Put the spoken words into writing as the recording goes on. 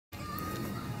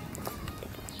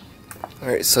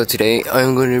Alright, so today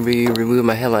I'm going to be removing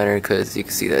my headliner because you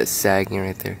can see that it's sagging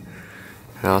right there.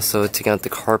 And also taking out the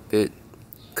carpet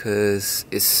because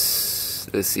it's,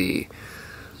 let's see,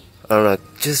 I don't know,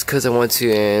 just because I want to,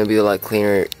 and it'll be a lot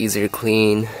cleaner, easier to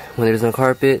clean when there's no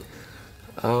carpet.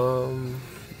 Yeah,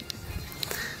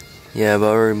 but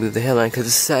I'll remove the headline because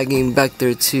it's sagging back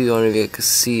there too. I don't know if you can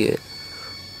see it.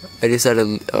 I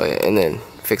decided, oh yeah, and then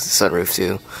fix the sunroof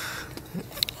too.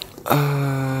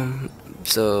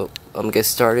 So I'm gonna get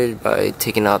started by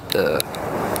taking out the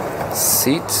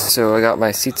seats. So I got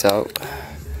my seats out.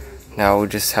 Now we'll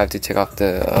just have to take off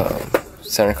the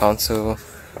center console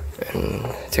and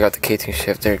take out the K2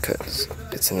 shifter because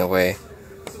it's in the way.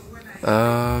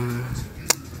 I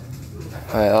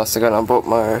also got to unbolt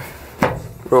my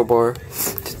roll bar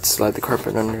to slide the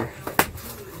carpet under.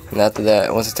 And after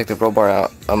that, once I take the roll bar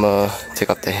out, I'm gonna take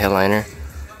off the headliner.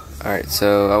 Alright,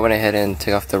 so I went ahead and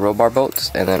took off the roll bar bolts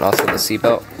and then also the seat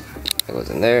belt that goes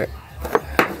in there.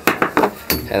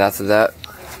 And after that,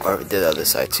 I already did the other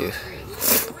side too.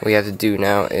 What we have to do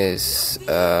now is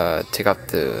take off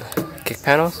the kick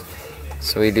panels.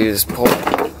 So we do is pull,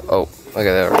 oh, look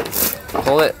at that,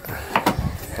 pull it,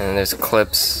 and there's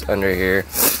clips under here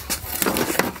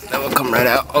that will come right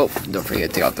out. Oh, don't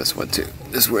forget to take out this one too.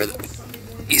 This is where the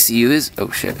ECU is. Oh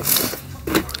shit.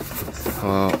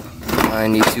 Well, I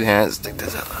need two hands to take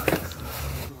this out.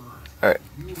 Alright,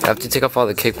 I have to take off all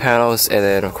the kick panels, and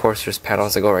then of course there's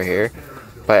panels that go right here,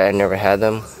 but I never had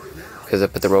them because I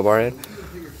put the roll bar in.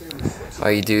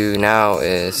 All you do now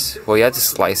is, well, you have to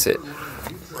slice it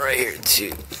right here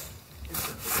too,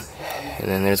 and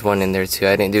then there's one in there too.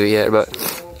 I didn't do it yet, but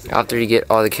after you get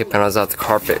all the kick panels out, the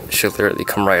carpet should literally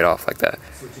come right off like that.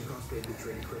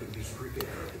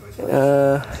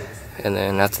 And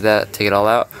then after that, take it all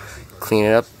out, clean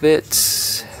it up a bit,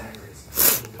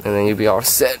 and then you'll be all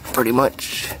set pretty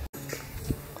much.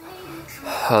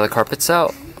 All the carpet's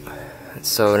out,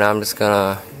 so now I'm just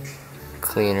gonna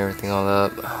clean everything all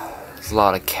up. There's a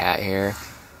lot of cat hair,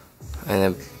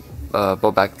 and then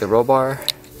bolt back the roll bar.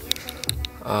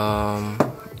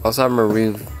 Also, I'm gonna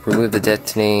remove the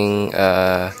deadening.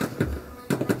 I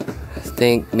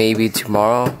think maybe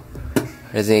tomorrow.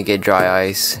 I just need to get dry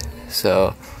ice.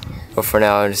 So, but for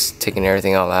now, I'm just taking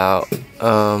everything all out.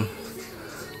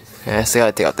 And I still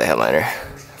gotta take out the headliner.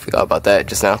 I forgot about that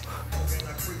just now.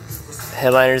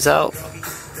 Headliner's out.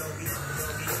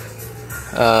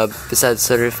 Besides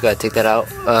the sunroof, gotta take that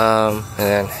out. And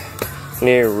then I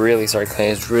need to really start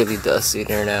cleaning. It's really dusty in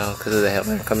there now because of the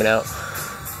headliner coming out.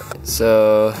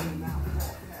 So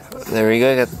there we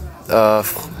go.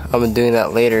 I'm doing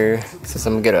that later since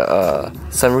I'm gonna get a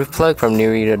sunroof plug from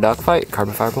Near Dogfight,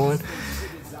 carbon fiber one.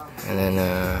 And then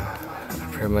I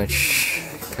pretty much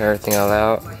got everything all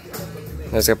out.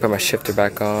 I just gotta put my shifter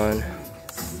back on,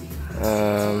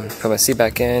 put my seat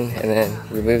back in, and then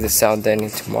remove the sound deadening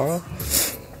tomorrow.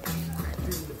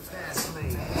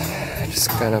 Just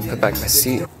gonna put back my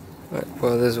seat. Right,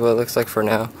 well, this is what it looks like for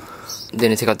now.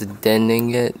 Didn't take out the deadening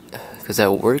yet because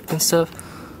that worked and stuff.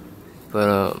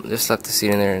 But just left the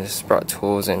seat in there and just brought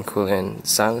tools and coolant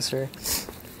silencer.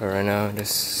 But right now,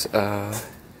 just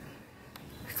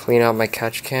clean out my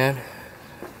catch can.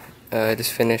 I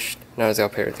just finished. Now I just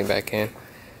gotta put everything back in.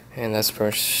 And that's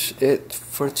pretty much it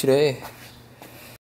for today.